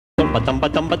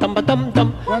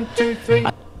1, 2, 3.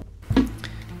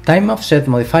 Time offset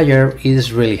modifier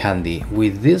is really handy.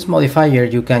 With this modifier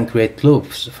you can create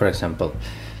loops, for example.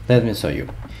 Let me show you.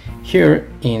 Here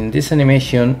in this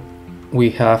animation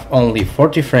we have only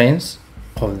 40 frames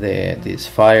of this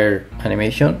fire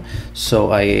animation,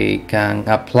 so I can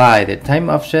apply the time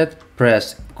offset,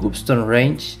 press custom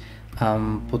range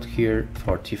and put here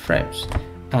 40 frames,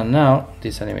 and now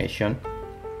this animation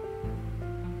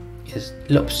is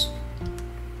loops.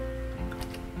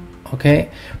 Okay,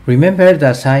 remember that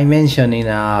as I mentioned in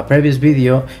a previous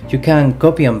video, you can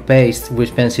copy and paste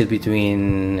with pencil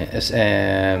between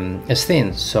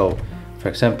scenes. So for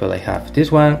example, I have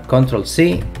this one, Ctrl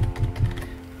C,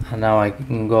 and now I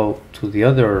can go to the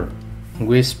other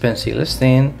with pencil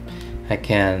scene. I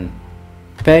can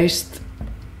paste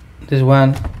this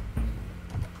one.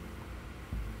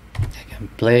 I can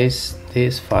place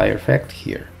this fire effect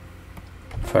here,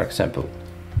 for example.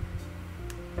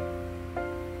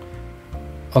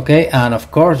 Okay, and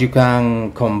of course you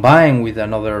can combine with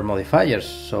another modifiers.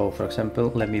 So for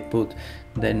example, let me put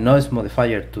the noise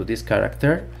modifier to this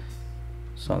character,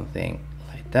 something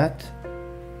like that,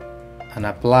 and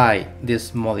apply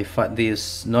this noise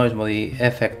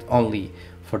effect only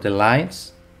for the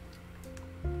lines.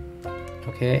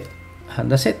 Okay, and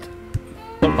that's it.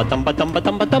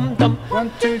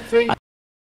 1, 2, 3.